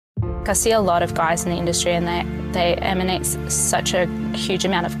I see a lot of guys in the industry and they emanate such a huge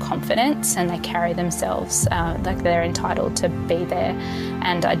amount of confidence, and they carry themselves like they're entitled to be there.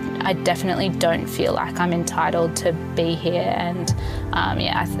 And I definitely don't feel like I'm entitled to be here. And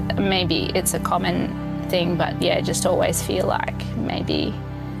maybe it's a common thing, but yeah, just always feel like maybe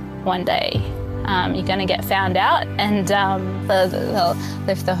one day you're going to get found out, and they'll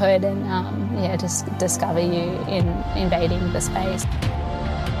lift the hood and just discover you in invading the space.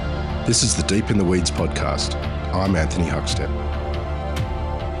 This is the Deep in the Weeds podcast. I'm Anthony Huckstep.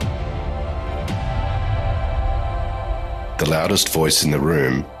 The loudest voice in the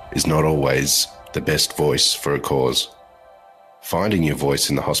room is not always the best voice for a cause. Finding your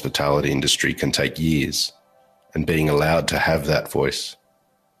voice in the hospitality industry can take years, and being allowed to have that voice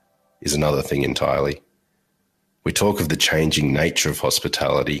is another thing entirely. We talk of the changing nature of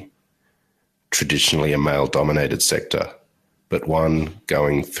hospitality, traditionally a male-dominated sector, but one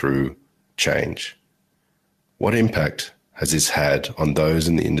going through change. What impact has this had on those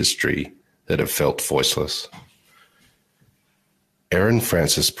in the industry that have felt voiceless? Erin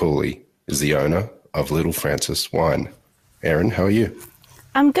Frances Pooley is the owner of Little Frances Wine. Erin, how are you?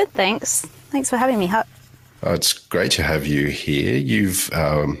 I'm good, thanks. Thanks for having me, Huck. It's great to have you here. You've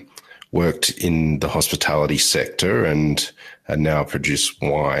worked in the hospitality sector and now produce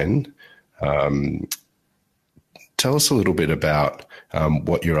wine. Tell us a little bit about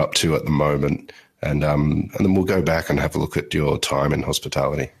what you're up to at the moment, and then we'll go back and have a look at your time in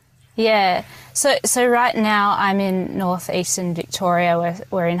hospitality. Yeah, so right now I'm in northeastern Victoria.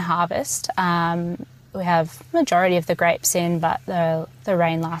 We're in harvest. We have majority of the grapes in, but the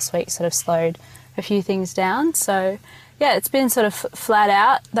rain last week sort of slowed a few things down. So yeah, it's been sort of flat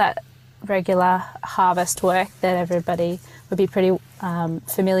out, that regular harvest work that everybody would be pretty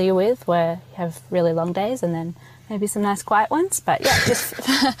familiar with, where you have really long days and then maybe some nice quiet ones. But yeah, just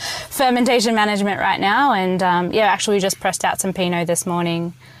fermentation management right now. And actually we just pressed out some Pinot this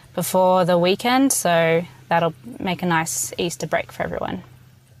morning before the weekend, so that'll make a nice Easter break for everyone.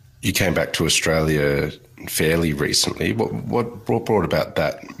 You came back to Australia fairly recently. What brought about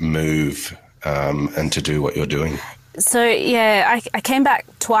that move and to do what you're doing? So yeah, I came back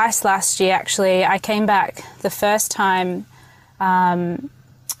twice last year actually. I came back the first time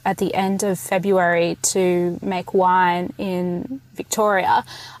at the end of February to make wine in Victoria.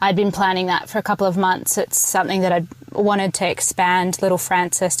 I'd been planning that for a couple of months. It's something that I'd wanted to expand Little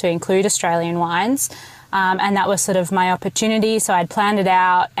Frances to include Australian wines. And that was sort of my opportunity. So I'd planned it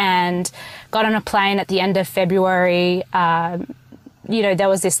out and got on a plane at the end of February. There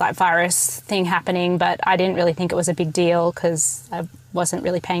was this like virus thing happening, but I didn't really think it was a big deal because I wasn't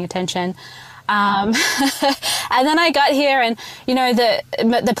really paying attention. And then I got here and,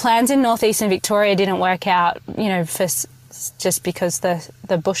 the plans in northeastern Victoria didn't work out, just because the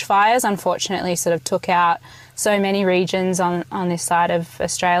bushfires unfortunately sort of took out so many regions on this side of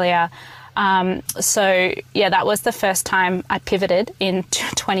Australia. That was the first time I pivoted in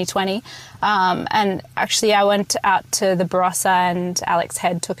 2020. And actually I went out to the Barossa and Alex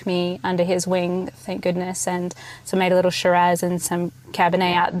Head took me under his wing, thank goodness. And so made a little Shiraz and some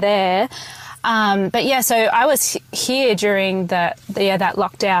Cabernet out there. So I was here during that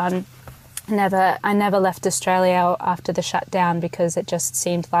lockdown. I never left Australia after the shutdown because it just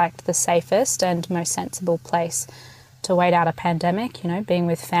seemed like the safest and most sensible place to wait out a pandemic, being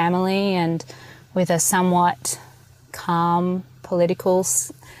with family and with a somewhat calm political,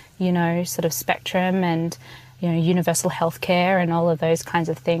 sort of spectrum and, universal healthcare and all of those kinds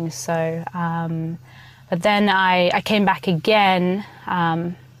of things. So, but then I came back again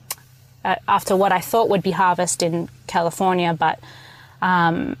after what I thought would be harvest in California, but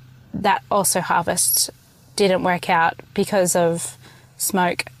that also harvest didn't work out because of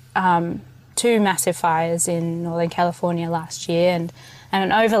smoke. Two massive fires in Northern California last year,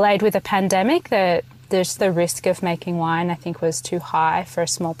 and overlaid with a pandemic, there's the risk of making wine I think was too high for a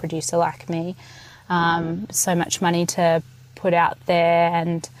small producer like me. So much money to put out there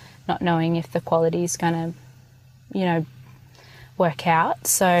and not knowing if the quality is going to, work out.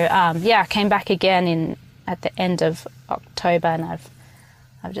 So I came back again at the end of October, and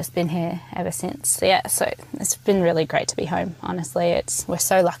I've just been here ever since. So it's been really great to be home. Honestly, we're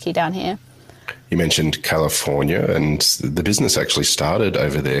so lucky down here. You mentioned California, and the business actually started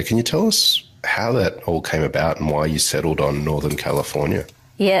over there. Can you tell us how that all came about and why you settled on Northern California?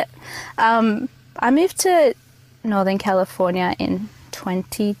 Yeah. I moved to Northern California in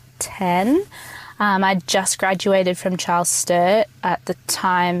 2010. I just graduated from Charles Sturt. At the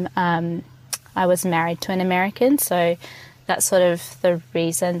time, I was married to an American, so that's sort of the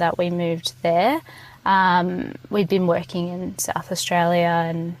reason that we moved there. We'd been working in South Australia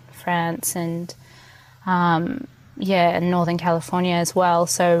and France and in Northern California as well.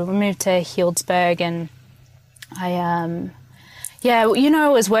 So we moved to Healdsburg, and I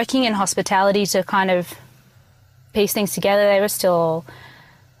was working in hospitality to kind of piece things together. They were still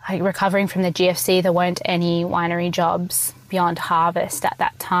recovering from the GFC. There weren't any winery jobs beyond harvest at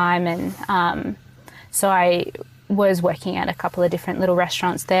that time, and so I was working at a couple of different little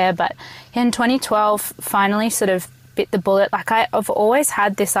restaurants there. But in 2012, finally sort of bit the bullet. Like I've always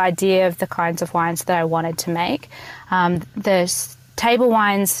had this idea of the kinds of wines that I wanted to make. There's table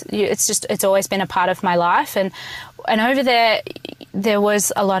wines. It's always been a part of my life, and over there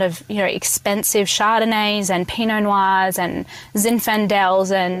was a lot of expensive Chardonnays and Pinot Noirs and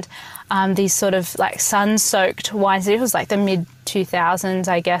Zinfandels and these sort of like sun-soaked wines. It was like the mid-2000s,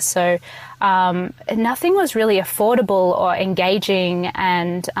 I guess. So nothing was really affordable or engaging,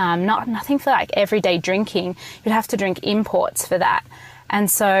 and nothing for like everyday drinking. You'd have to drink imports for that. And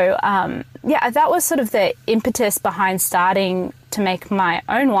so, that was sort of the impetus behind starting to make my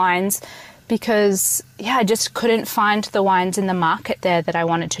own wines, because, I just couldn't find the wines in the market there that I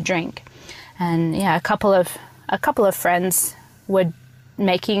wanted to drink. And, a couple of friends were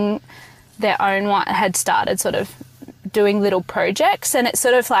making their own wine, had started sort of doing little projects, and it's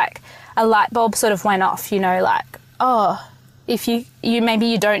sort of like a light bulb sort of went off, if you maybe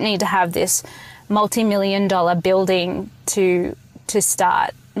you don't need to have this multi-million-dollar building to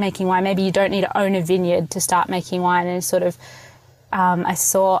start making wine. Maybe you don't need to own a vineyard to start making wine. And sort of, I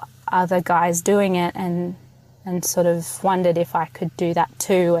saw other guys doing it and sort of wondered if I could do that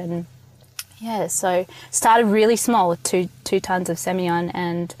too. And so started really small with two tons of Semillon,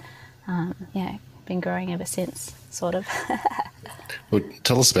 and been growing ever since, sort of. Well,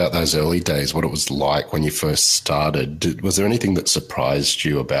 tell us about those early days, what it was like when you first started. Was there anything that surprised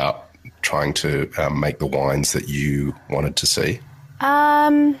you about trying to make the wines that you wanted to see?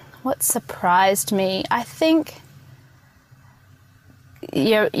 What surprised me? I think,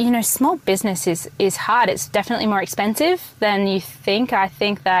 small business is hard. It's definitely more expensive than you think. I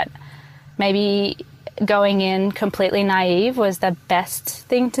think that maybe going in completely naive was the best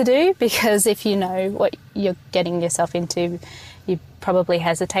thing to do, because if you know what you're getting yourself into, you probably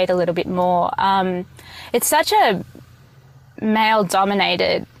hesitate a little bit more. It's such a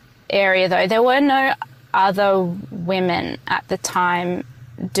male-dominated area, though. There were no other women at the time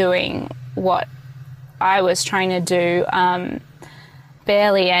doing what I was trying to do.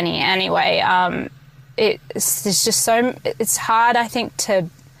 Barely any, anyway. It's just so, it's hard, I think, to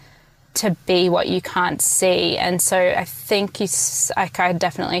be what you can't see. And so I think I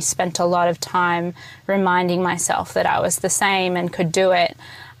definitely spent a lot of time reminding myself that I was the same and could do it.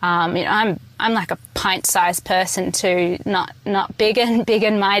 I'm like a pint-sized person too, not big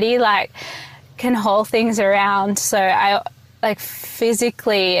and mighty, like can haul things around. So I like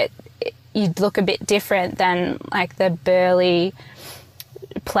physically you'd look a bit different than like the burly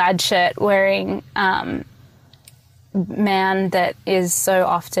plaid shirt wearing man that is so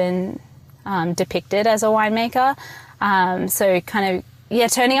often depicted as a winemaker. So kind of,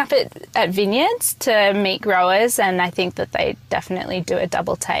 turning up at vineyards to meet growers, and I think that they definitely do a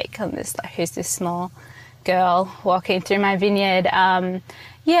double take on this, like, who's this small girl walking through my vineyard?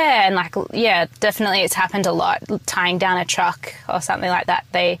 Definitely it's happened a lot, tying down a truck or something like that.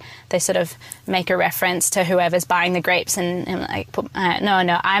 They sort of make a reference to whoever's buying the grapes and like,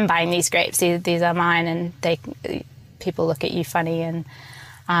 no, I'm buying these grapes, these are mine, and people look at you funny, and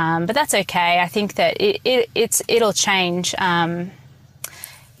but that's okay. I think that it'll change.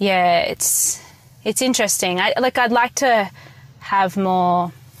 It's interesting. I'd like to have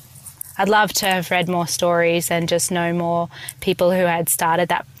more. I'd love to have read more stories and just know more people who had started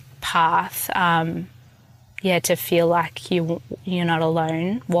that path. To feel like you're not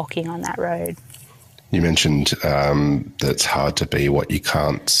alone walking on that road. You mentioned that it's hard to be what you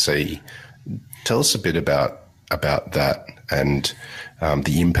can't see. Tell us a bit about that and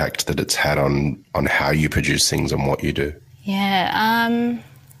the impact that it's had on how you produce things and what you do.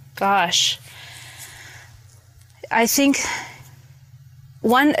 Gosh, I think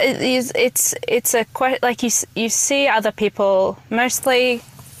one is it's a like you see other people, mostly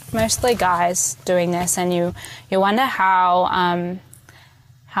guys, doing this, and you wonder how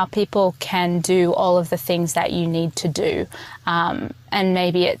people can do all of the things that you need to do, and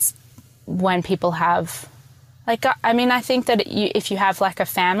maybe it's when people have. I think that if you have like a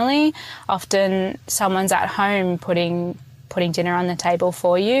family, often someone's at home putting dinner on the table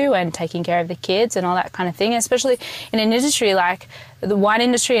for you and taking care of the kids and all that kind of thing, especially in an industry like the wine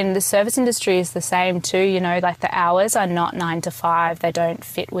industry, and the service industry is the same too. Like the hours are not 9 to 5. They don't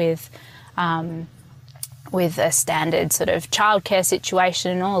fit with with a standard sort of childcare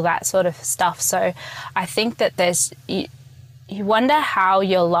situation and all that sort of stuff. So I think that you wonder how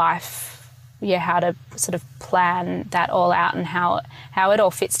your life, how to sort of plan that all out and how it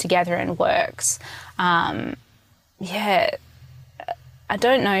all fits together and works. I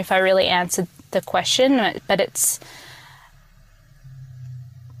don't know if I really answered the question, but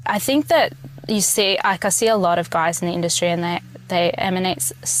I think that you see, like I see a lot of guys in the industry and they emanate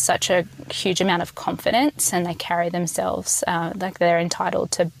such a huge amount of confidence and they carry themselves like they're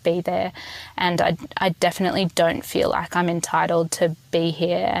entitled to be there. And I definitely don't feel like I'm entitled to be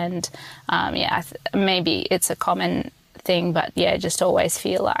here. And maybe it's a common thing, but just always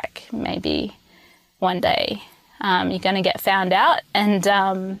feel like maybe one day you're going to get found out and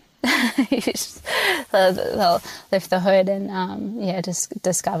they'll lift the hood and just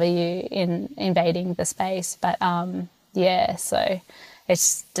discover you in invading the space. But so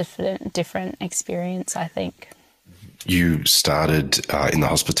it's different experience, I think. You started in the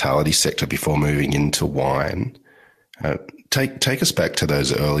hospitality sector before moving into wine. Take us back to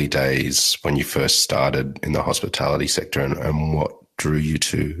those early days when you first started in the hospitality sector and what drew you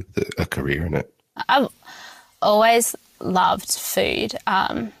to a career in it. I've always loved food.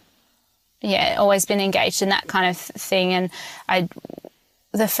 Always been engaged in that kind of thing. And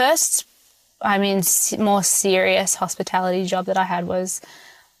the first, more serious hospitality job that I had was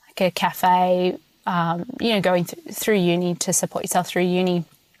like a cafe, going through uni to support yourself through uni.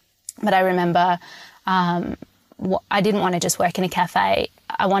 But I remember I didn't want to just work in a cafe.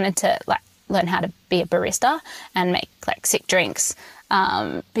 I wanted to learn how to be a barista and make sick drinks.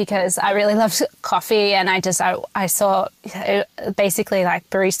 Because I really loved coffee, and I saw basically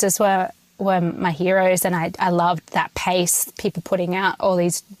baristas were my heroes, and I loved that pace, people putting out all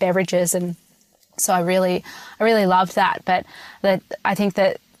these beverages, and so I really loved that. But I think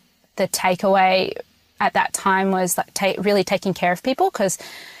that the takeaway at that time was really taking care of people, because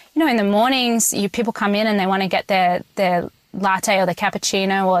in the mornings people come in and they want to get their latte or the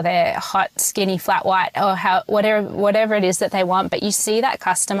cappuccino or their hot, skinny, flat white or whatever it is that they want. But you see that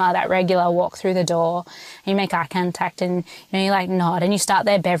customer, that regular walk through the door, and you make eye contact and you nod and you start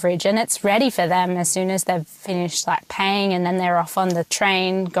their beverage and it's ready for them as soon as they've finished paying, and then they're off on the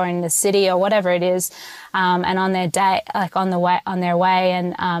train going to the city or whatever it is, and on their day, on their way,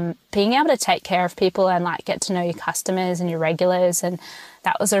 and being able to take care of people and get to know your customers and your regulars. And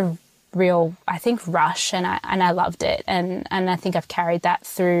that was a real, I think, rush, and I loved it, and I think I've carried that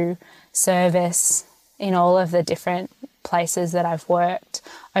through service in all of the different places that I've worked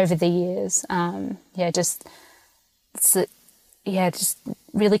over the years. Just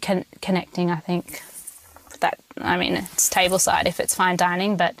really connecting, I think. That, it's table side if it's fine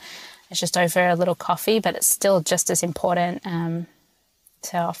dining, but it's just over a little coffee, but it's still just as important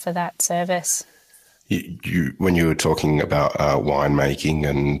to offer that service. When you were talking about winemaking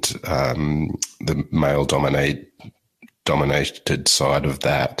and the male dominated side of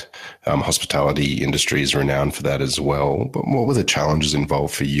that, hospitality industry is renowned for that as well. But what were the challenges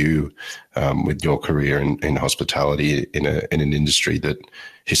involved for you with your career in hospitality in an industry that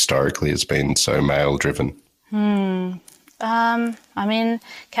historically has been so male driven?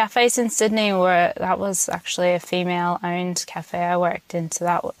 Cafes in Sydney that was actually a female owned cafe I worked in, so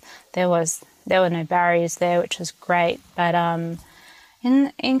that there were no barriers there, which was great. But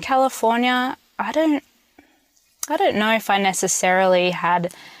in California, I don't know if I necessarily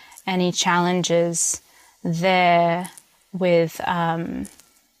had any challenges there with. I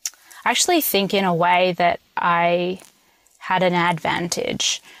actually think in a way that I had an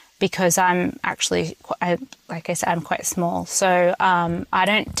advantage because I'm actually, like I said, I'm quite small, so I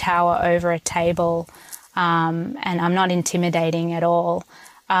don't tower over a table, and I'm not intimidating at all.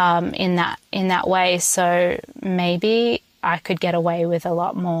 In that way, so maybe I could get away with a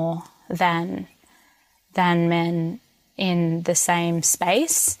lot more than men in the same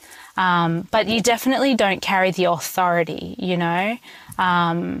space. But you definitely don't carry the authority,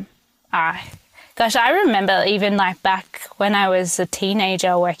 I remember even back when I was a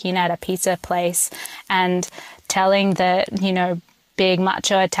teenager working at a pizza place and telling the, big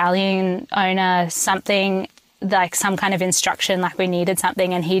macho Italian owner something, some kind of instruction, we needed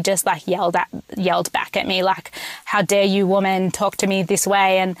something, and he just yelled back at me how dare you, woman, talk to me this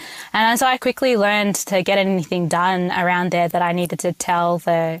way, and so I quickly learned to get anything done around there that I needed to tell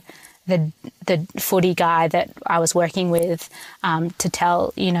the footy guy that I was working with, to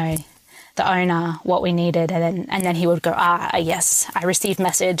tell the owner what we needed, and then he would go, yes, I received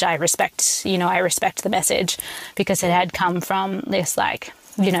message, I respect the message, because it had come from this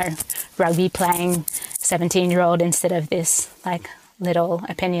rugby playing 17-year-old instead of this little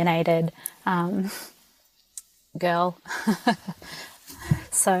opinionated girl.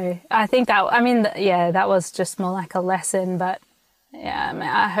 So I think that, that was just more like a lesson, but yeah,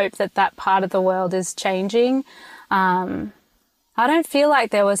 I hope that part of the world is changing. I don't feel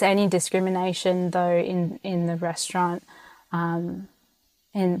like there was any discrimination though in the restaurant.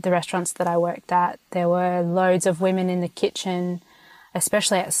 In the restaurants that I worked at, there were loads of women in the kitchen,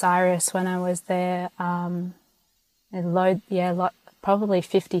 especially at Cyrus when I was there. Probably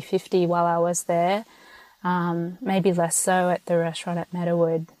 50-50 while I was there. Maybe less so at the restaurant at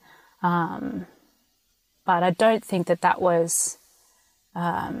Meadowood. But I don't think that was,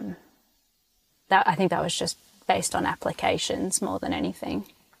 I think that was just based on applications more than anything.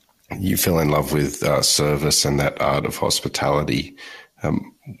 You fell in love with service and that art of hospitality.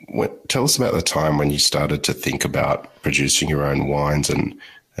 Tell us about the time when you started to think about producing your own wines and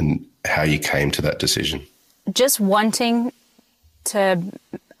how you came to that decision. Just wanting to,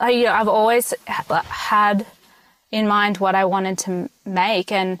 I've always had in mind what I wanted to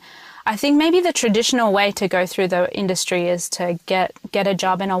make, and I think maybe the traditional way to go through the industry is to get a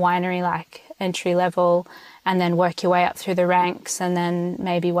job in a winery, like entry level, and then work your way up through the ranks, and then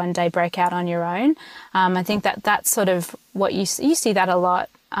maybe one day break out on your own. I think that's sort of what you see that a lot.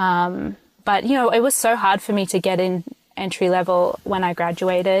 But it was so hard for me to get in entry level when I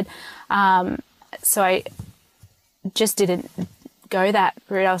graduated, so I just didn't go that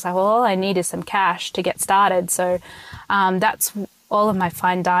route. I was like, well, all I need is some cash to get started. So that's all of my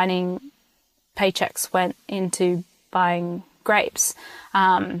fine dining paychecks went into buying grapes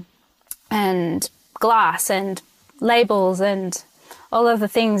and glass and labels and all of the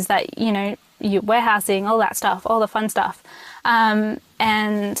things that, warehousing, all that stuff, all the fun stuff. I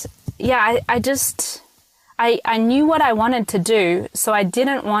knew what I wanted to do, so I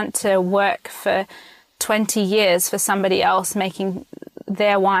didn't want to work for 20 years for somebody else making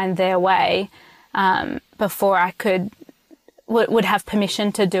their wine their way before I would have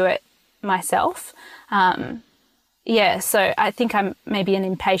permission to do it myself. So I think I'm maybe an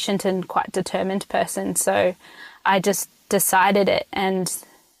impatient and quite determined person. So I just decided it, and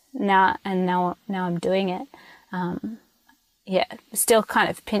now I'm doing it. Still kind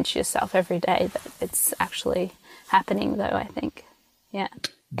of pinch yourself every day that it's actually happening, though, I think. Yeah.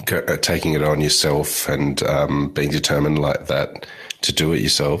 Taking it on yourself and being determined like that to do it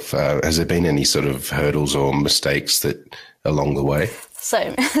yourself. Has there been any sort of hurdles or mistakes that along the way?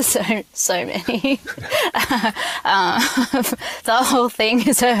 So many. The whole thing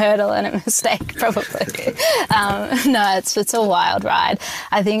is a hurdle and a mistake, probably. No, it's a wild ride.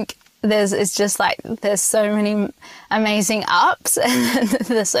 I think there's so many amazing ups and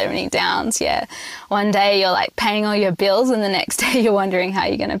there's so many downs. Yeah, one day you're like paying all your bills, and the next day you're wondering how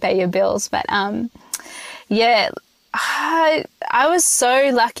you're going to pay your bills. But I was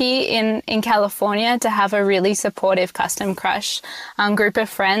so lucky in California to have a really supportive Custom Crush group of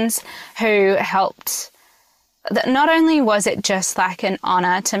friends who helped. Not only was it just like an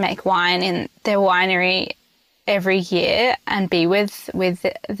honor to make wine in their winery every year and be with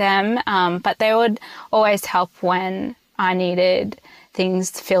them, but they would always help when I needed things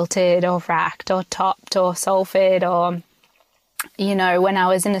filtered or racked or topped or sulfured, or when I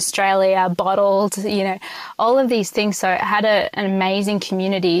was in Australia, bottled, all of these things. So it had an amazing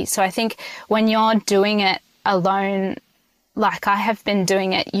community. So I think when you're doing it alone, like I have been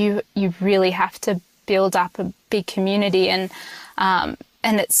doing it, you really have to build up a big community, and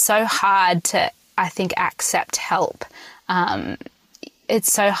it's so hard to, I think, accept help.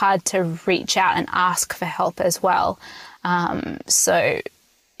 It's so hard to reach out and ask for help as well. I'm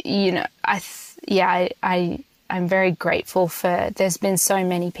very grateful there's been so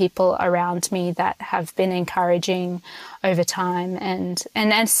many people around me that have been encouraging over time and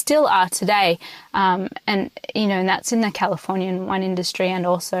still are today. And that's in the Californian wine industry and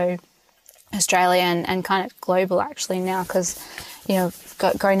also Australia and kind of global actually now, because,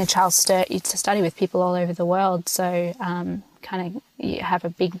 going to Charles Sturt, you to study with people all over the world. So kind of you have a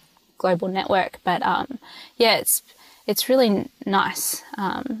big global network. But it's really nice.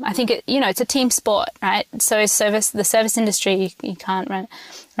 I think it's a team sport, right? So the service industry, you can't run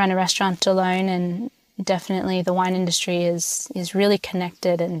a restaurant alone, and definitely the wine industry is really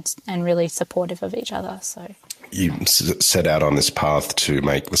connected and really supportive of each other. So you set out on this path to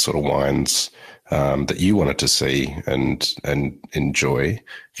make the sort of wines that you wanted to see and enjoy.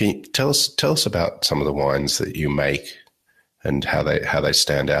 Can you tell us about some of the wines that you make and how they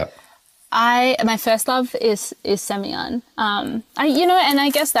stand out? My first love is Semillon. And I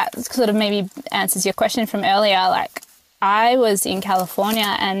guess that sort of maybe answers your question from earlier. Like, I was in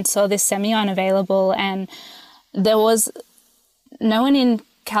California and saw this Semillon available, and there was no one in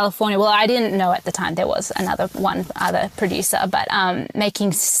California, well, I didn't know at the time there was one other producer, but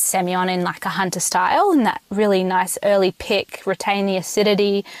making Semillon in like a hunter style, in that really nice early pick, retain the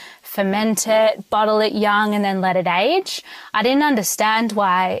acidity, ferment it, bottle it young, and then let it age. I didn't understand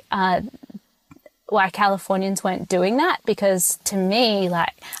why Californians weren't doing that, because to me,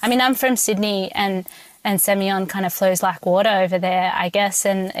 like, I mean, I'm from Sydney, and Semillon kind of flows like water over there, I guess,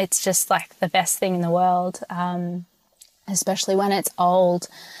 and it's just like the best thing in the world, especially when it's old.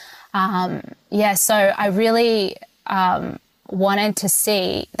 So I really wanted to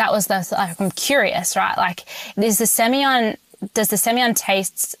see, that was I'm curious, right? Like, does the Semillon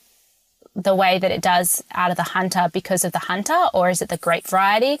taste the way that it does out of the hunter because of the hunter, or is it the grape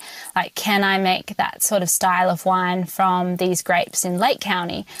variety? Like, can I make that sort of style of wine from these grapes in Lake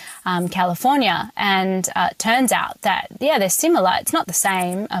County, California? And it turns out that, they're similar. It's not the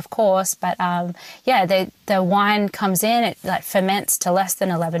same, of course, but the wine comes in, it like ferments to less than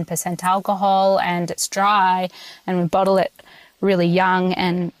 11% alcohol, and it's dry, and we bottle it really young,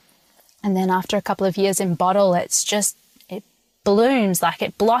 and then after a couple of years in bottle, it's just, blooms, like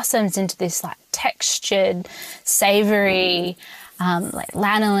it blossoms into this like textured, savory, like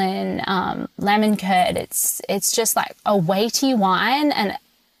lanolin, lemon curd. It's just like a weighty wine,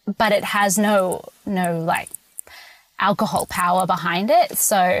 but it has no like alcohol power behind it.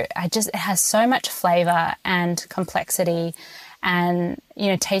 So it has so much flavor and complexity, and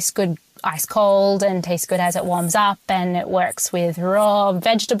tastes good ice cold, and tastes good as it warms up, and it works with raw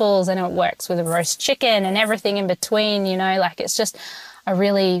vegetables, and it works with roast chicken and everything in between, like it's just a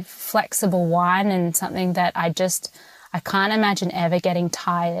really flexible wine, and something that I can't imagine ever getting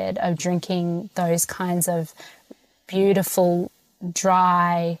tired of drinking those kinds of beautiful,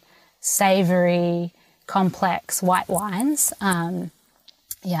 dry, savory, complex white wines.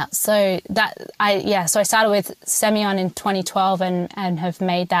 So I started with Semillon in 2012 and have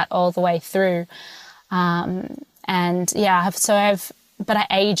made that all the way through. But I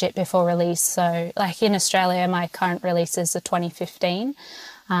age it before release. So like in Australia, my current releases are 2015.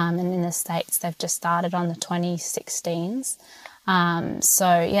 And in the States, they've just started on the 2016s.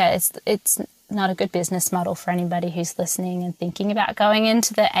 It's not a good business model for anybody who's listening and thinking about going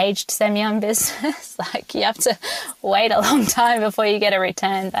into the aged Semillon business. Like, you have to wait a long time before you get a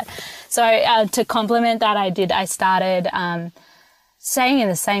return. But so to complement that, I started staying in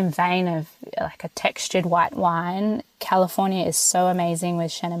the same vein of like a textured white wine. California is so amazing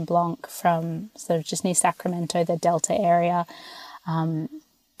with Chenin Blanc from sort of just near Sacramento, the Delta area.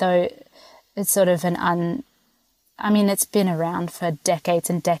 Though it's sort of it's been around for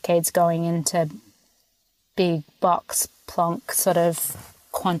decades and decades, going into big box plonk sort of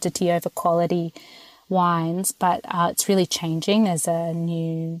quantity over quality wines, but it's really changing. There's a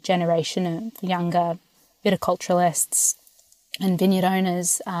new generation of younger viticulturalists and vineyard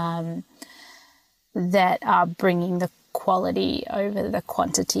owners that are bringing the quality over the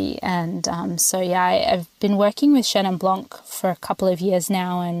quantity. And I've been working with Chenin Blanc for a couple of years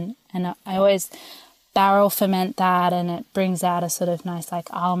now, and I always barrel ferment that, and it brings out a sort of nice like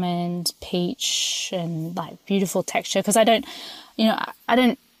almond, peach, and like beautiful texture. Because I try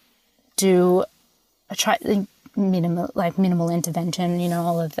minimal intervention,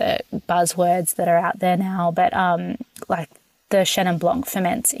 all of the buzzwords that are out there now, but like the Chenin Blanc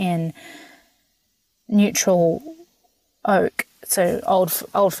ferments in neutral oak, so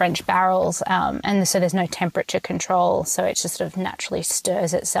old French barrels, and so there's no temperature control, so it just sort of naturally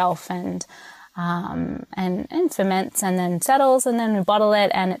stirs itself and ferments, and then settles, and then we bottle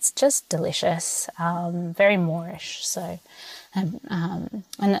it, and it's just delicious, very Moorish. So, and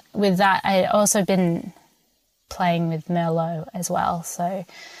with that, I also been playing with Merlot as well. So,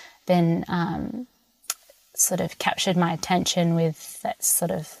 been sort of captured my attention with that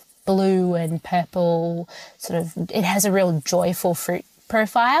sort of blue and purple sort of. It has a real joyful fruit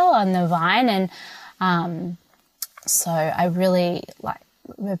profile on the vine, and so I really like.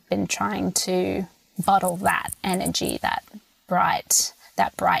 We've been trying to bottle that energy, that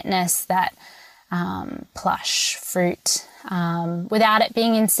brightness, that plush fruit, without it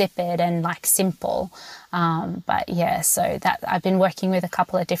being insipid and like simple. So that I've been working with a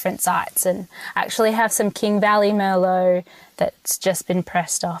couple of different sites, and actually have some King Valley Merlot that's just been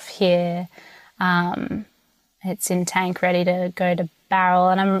pressed off here. It's in tank, ready to go to barrel,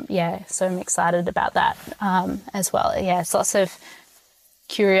 and I'm excited about that as well. Yeah, it's lots of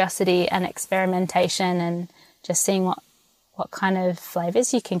curiosity and experimentation, and just seeing what kind of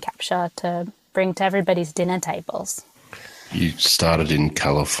flavors you can capture to bring to everybody's dinner tables. You started in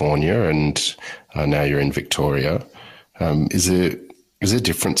California, and now you're in Victoria. Is it Is there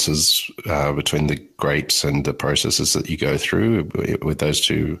differences between the grapes and the processes that you go through with those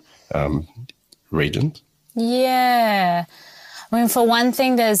two regions? Yeah. I mean, for one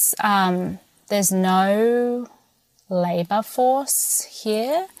thing, there's no labour force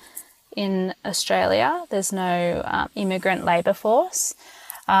here in Australia. There's no immigrant labour force.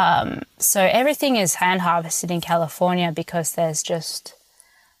 So everything is hand harvested in California because there's just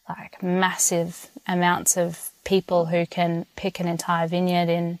like massive amounts of people who can pick an entire vineyard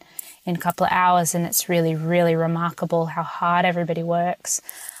in a couple of hours, and it's really, really remarkable how hard everybody works.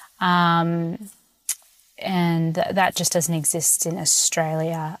 And that just doesn't exist in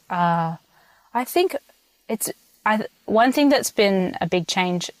Australia. I think one thing that's been a big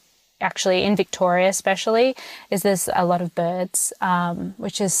change actually in Victoria especially is there's a lot of birds,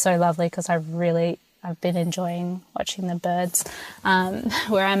 which is so lovely because I've been enjoying watching the birds.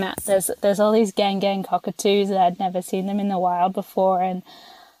 Where I'm at, there's all these gang cockatoos that I'd never seen them in the wild before, and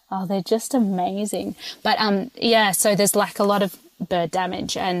they're just amazing. But so there's like a lot of bird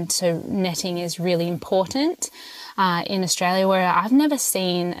damage, and so netting is really important in Australia, where I've never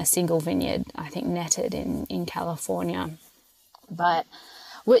seen a single vineyard, I think, netted in California. But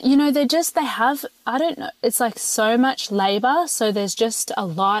they have, I don't know, it's like so much labour. So there's just a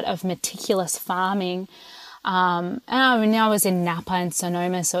lot of meticulous farming. And I was in Napa and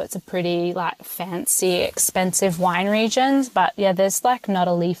Sonoma, so it's a pretty like fancy, expensive wine regions. But yeah, there's like not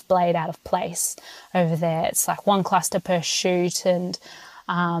a leaf blade out of place over there. It's like one cluster per shoot, and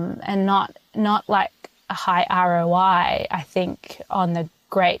not like a high ROI, I think, on the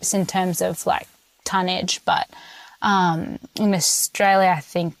grapes in terms of like tonnage, but in Australia, I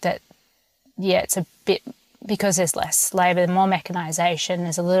think that, it's a bit, because there's less labour, more mechanisation,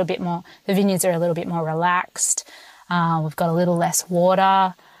 there's a little bit more, the vineyards are a little bit more relaxed. We've got a little less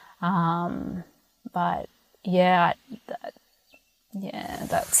water. But I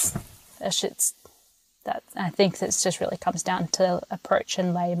think that's just really comes down to approach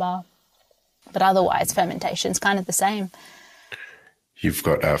and labour. But otherwise, fermentation's kind of the same. You've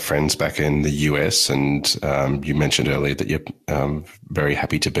got friends back in the US, and you mentioned earlier that you're very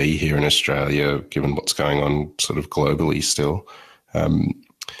happy to be here in Australia, given what's going on sort of globally still.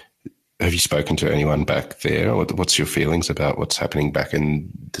 Have you spoken to anyone back there? What's your feelings about what's happening back in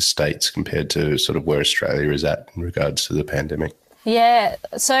the States compared to sort of where Australia is at in regards to the pandemic? Yeah,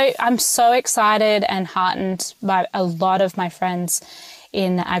 so I'm so excited and heartened by a lot of my friends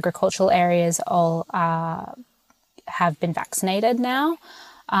in the agricultural areas all have been vaccinated now.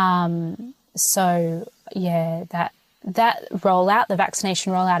 So yeah, that rollout, the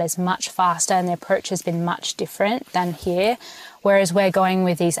vaccination rollout, is much faster, and the approach has been much different than here. Whereas we're going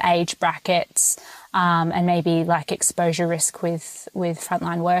with these age brackets and maybe like exposure risk with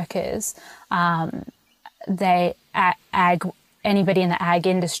frontline workers. Anybody in the ag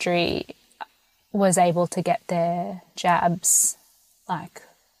industry was able to get their jabs like,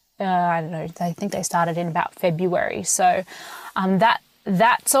 I don't know, I think they started in about February. So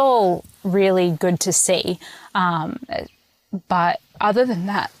that's all really good to see. But other than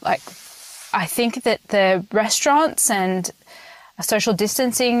that, like, I think that the restaurants and social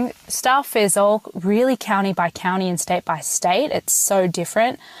distancing stuff is all really county by county and state by state. It's so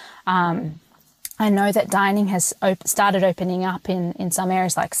different. I know that dining has started opening up in some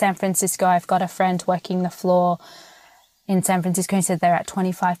areas like San Francisco. I've got a friend working the floor in San Francisco who said they're at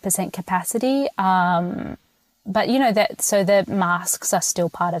 25% capacity. But so the masks are still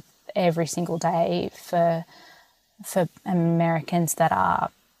part of every single day for Americans that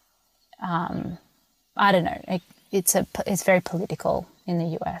are, I don't know, it's very political in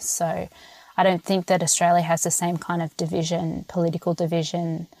the US. So I don't think that Australia has the same kind of political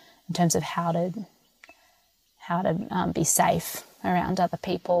division in terms of how to be safe around other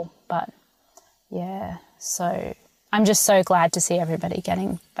people. But yeah, so I'm just so glad to see everybody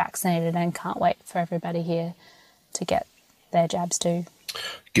getting vaccinated, and can't wait for everybody here to get their jabs too.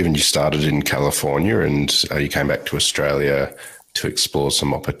 Given you started in California and you came back to Australia to explore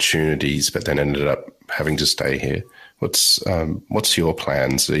some opportunities, but then ended up having to stay here, what's your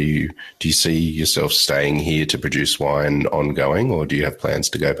plans? Do you see yourself staying here to produce wine ongoing, or do you have plans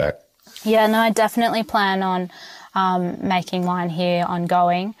to go back? Yeah, no, I definitely plan on making wine here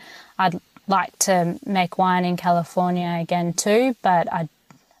ongoing. I'd like to make wine in California again too, but I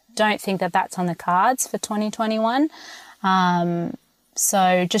don't think that that's on the cards for 2021.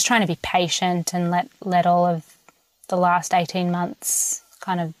 So just trying to be patient and let all of the last 18 months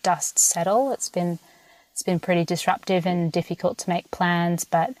kind of dust settle. It's been pretty disruptive and difficult to make plans,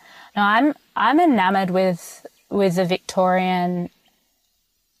 but no, I'm enamored with the Victorian,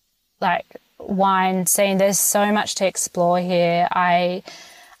 like wine scene. There's so much to explore here.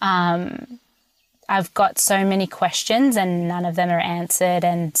 I've got so many questions and none of them are answered,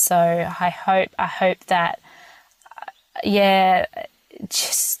 and so I hope that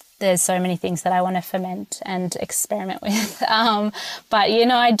just there's so many things that I want to ferment and experiment with. But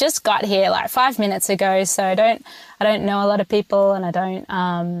I just got here like 5 minutes ago, so I don't know a lot of people, and I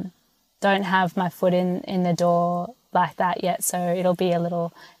don't have my foot in the door like that yet. So it'll be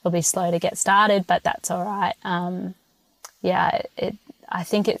slow to get started, but that's all right. I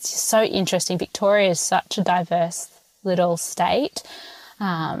think it's so interesting. Victoria is such a diverse little state.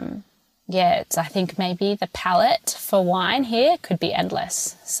 I think maybe the palette for wine here could be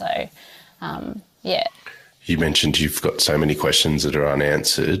endless. So, You mentioned you've got so many questions that are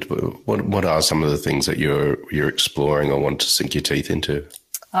unanswered. What are some of the things that you're exploring or want to sink your teeth into?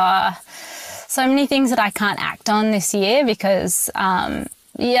 So many things that I can't act on this year because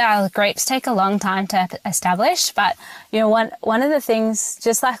grapes take a long time to establish, but one of the things,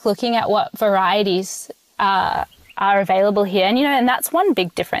 just like looking at what varieties are available here, and that's one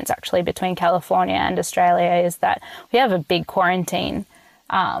big difference actually between California and Australia, is that we have a big quarantine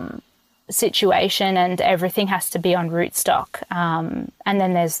situation and everything has to be on rootstock, and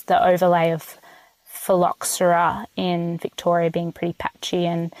then there's the overlay of phylloxera in Victoria being pretty patchy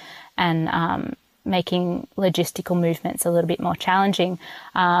and making logistical movements a little bit more challenging.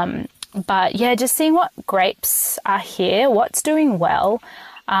 But just seeing what grapes are here, what's doing well,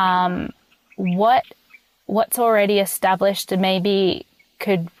 what's already established, and maybe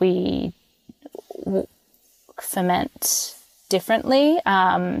could we ferment differently,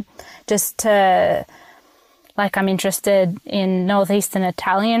 just to, like, I'm interested in northeastern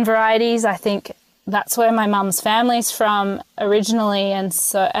Italian varieties. I think that's where my mum's family's from originally, and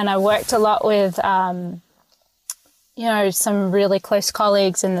I worked a lot with some really close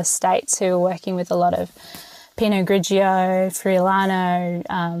colleagues in the States who are working with a lot of Pinot Grigio, Friulano,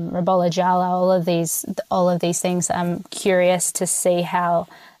 Ribolla Gialla, all of these things. I'm curious to see how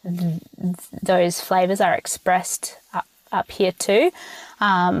those flavours are expressed up here too.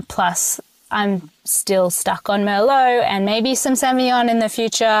 Plus, I'm still stuck on Merlot and maybe some Semillon in the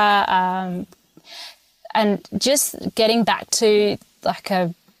future. And just getting back to like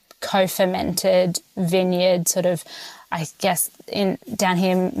a co-fermented vineyard sort of, I guess down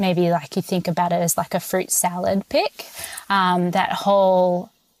here, maybe like you think about it as like a fruit salad pick, that whole,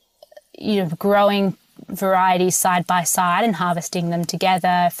 growing varieties side by side and harvesting them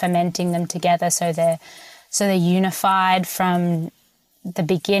together, fermenting them together so they're unified from the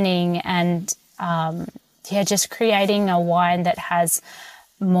beginning, and just creating a wine that has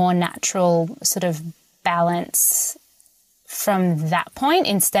more natural sort of balance from that point,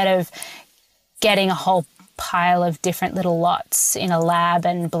 instead of getting a whole pile of different little lots in a lab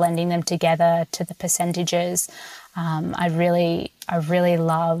and blending them together to the percentages. I really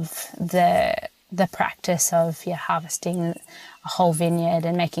love the practice of harvesting a whole vineyard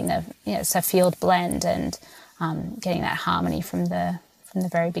and making it's a field blend and getting that harmony from the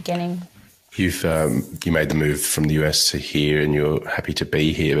very beginning. You made the move from the US to here, and you're happy to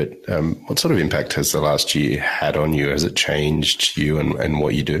be here. But what sort of impact has the last year had on you? Has it changed you and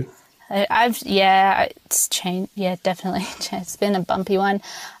what you do? It's changed. Yeah, definitely. It's been a bumpy one.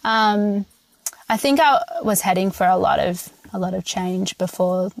 I think I was heading for a lot of change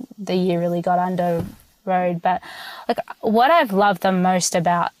before the year really got under road. But like, what I've loved the most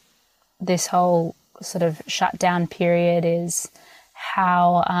about this whole sort of shutdown period is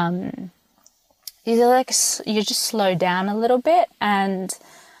how you just slow down a little bit, and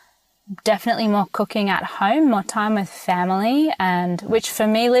definitely more cooking at home, more time with family, and which for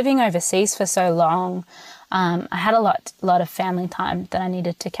me, living overseas for so long, I had a lot of family time that I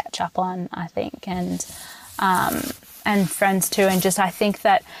needed to catch up on, I think, and friends too. And just, I think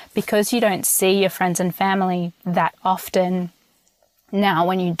that because you don't see your friends and family that often now,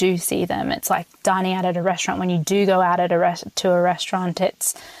 when you do see them, it's like dining out at a restaurant. When you do go out at to a restaurant,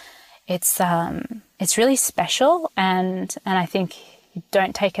 it's really special, and I think you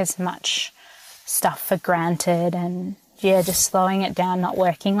don't take as much stuff for granted, and just slowing it down, not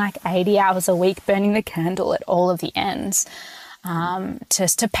working like 80 hours a week, burning the candle at all of the ends,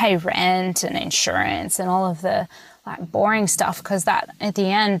 just to pay rent and insurance and all of the like boring stuff, because that at the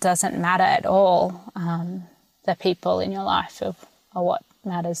end doesn't matter at all. The people in your life are what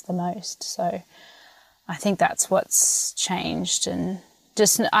matters the most. So I think that's what's changed, and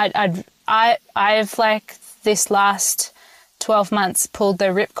just I've like this last 12 months pulled the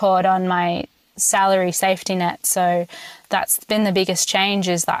ripcord on my salary safety net. So that's been the biggest change,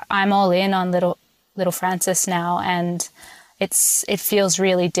 is that I'm all in on little Frances now, and it feels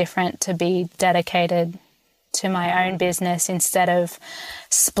really different to be dedicated to my own business instead of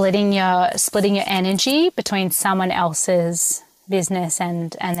splitting your energy between someone else's business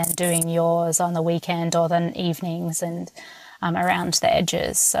and then doing yours on the weekend or the evenings and around the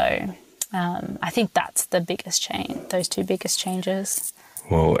edges. So I think that's the biggest change, those two biggest changes.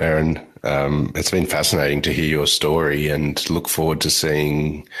 Well, Erin, it's been fascinating to hear your story and look forward to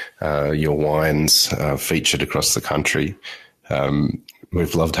seeing your wines featured across the country.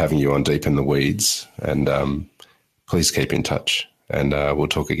 We've loved having you on Deep in the Weeds, and please keep in touch, and we'll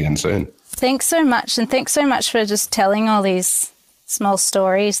talk again soon. Thanks so much, and thanks so much for just telling all these small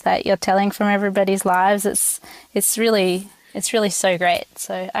stories that you're telling from everybody's lives. It's really so great.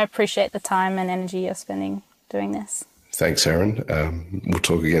 So I appreciate the time and energy you're spending doing this. Thanks, Erin. We'll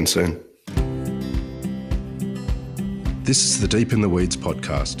talk again soon. This is the Deep in the Weeds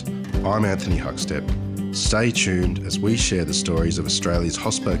podcast. I'm Anthony Huckstep. Stay tuned as we share the stories of Australia's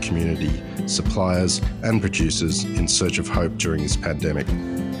hospo community, suppliers and producers in search of hope during this pandemic.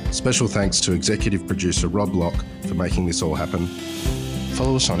 Special thanks to executive producer Rob Locke for making this all happen.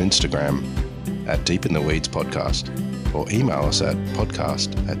 Follow us on Instagram at Deep in the Weeds Podcast, or email us at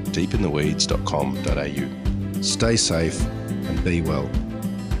podcast@deepintheweeds.com.au. Stay safe and be well.